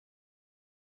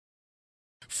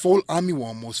Fall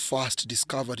armyworm was first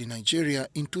discovered in Nigeria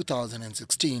in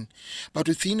 2016, but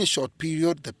within a short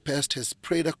period the pest has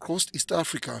spread across East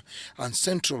Africa and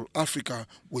Central Africa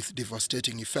with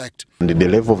devastating effect. The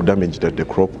level of damage that the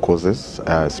crop causes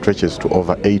stretches to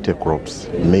over 80 crops,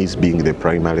 maize being the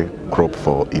primary crop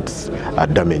for its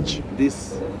damage.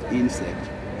 This insect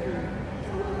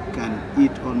can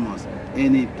eat almost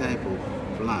any type of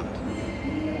plant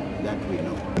that we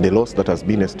know. The loss that has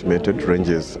been estimated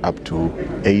ranges up to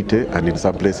 80 and in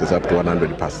some places up to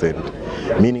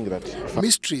 100%, meaning that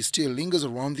mystery still lingers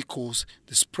around the cause,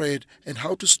 the spread and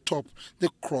how to stop the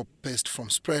crop pest from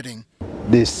spreading.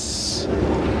 This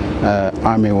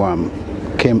armyworm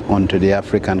came onto the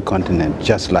African continent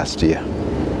just last year,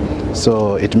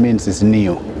 so it means it's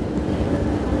new.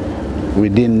 We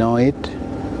didn't know it,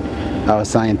 our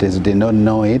scientists did not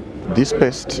know it. This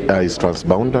pest is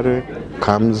transboundary,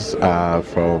 comes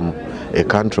from a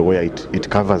country where it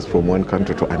covers from one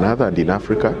country to another, and in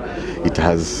Africa it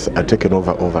has taken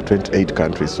over 28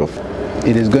 countries. So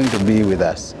it is going to be with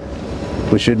us.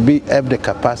 We should have the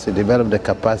capacity, develop the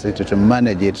capacity to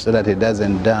manage it so that it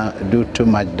doesn't do too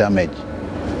much damage,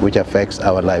 which affects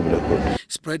our livelihood.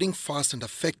 Spreading fast and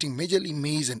affecting majorly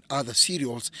maize and other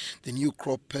cereals, the new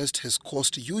crop pest has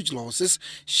caused huge losses,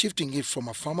 shifting it from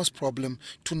a farmer's problem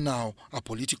to now a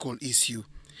political issue.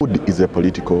 Food is a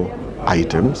political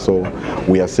item, so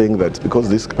we are saying that because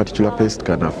this particular pest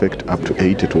can affect up to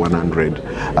 80 to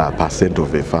 100%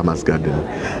 of a farmer's garden,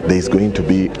 there is going to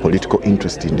be political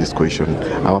interest in this question.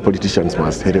 Our politicians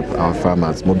must help our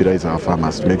farmers, mobilize our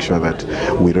farmers to make sure that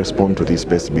we respond to this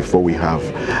pest before we have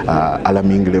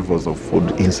alarming levels of food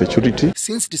insecurity.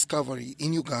 Since discovery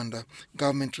in Uganda,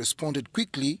 government responded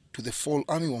quickly to the fall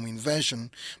armyworm invasion,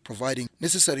 providing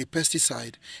necessary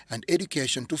pesticide and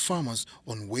education to farmers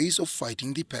on ways of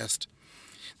fighting the pest.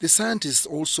 The scientists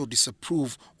also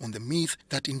disapprove on the myth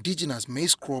that indigenous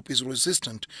maize crop is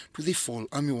resistant to the fall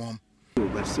armyworm.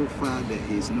 But so far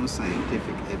there is no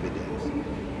scientific evidence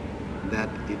that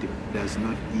it does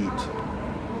not eat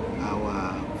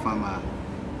our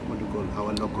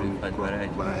our local crop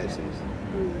varieties.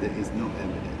 There is no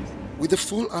evidence. With the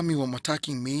fall armyworm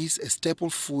attacking maize, a staple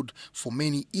food for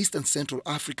many East and Central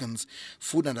Africans,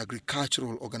 Food and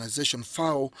Agricultural Organization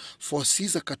FAO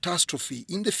foresees a catastrophe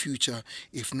in the future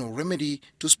if no remedy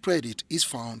to spread it is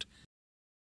found.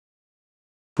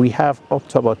 We have up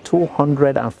to about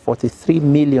 243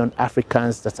 million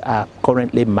Africans that are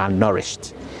currently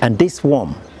malnourished. And this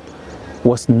worm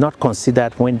was not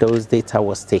considered when those data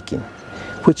was taken,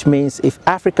 which means if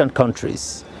African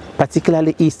countries,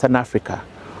 particularly Eastern Africa,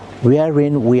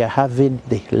 wherein we are having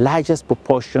the largest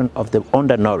proportion of the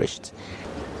undernourished,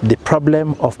 the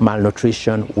problem of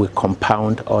malnutrition will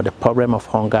compound, or the problem of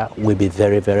hunger will be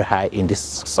very, very high in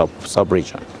this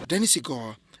sub-region. Dennis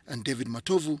Igor and David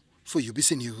Matovu for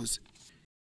UBC News.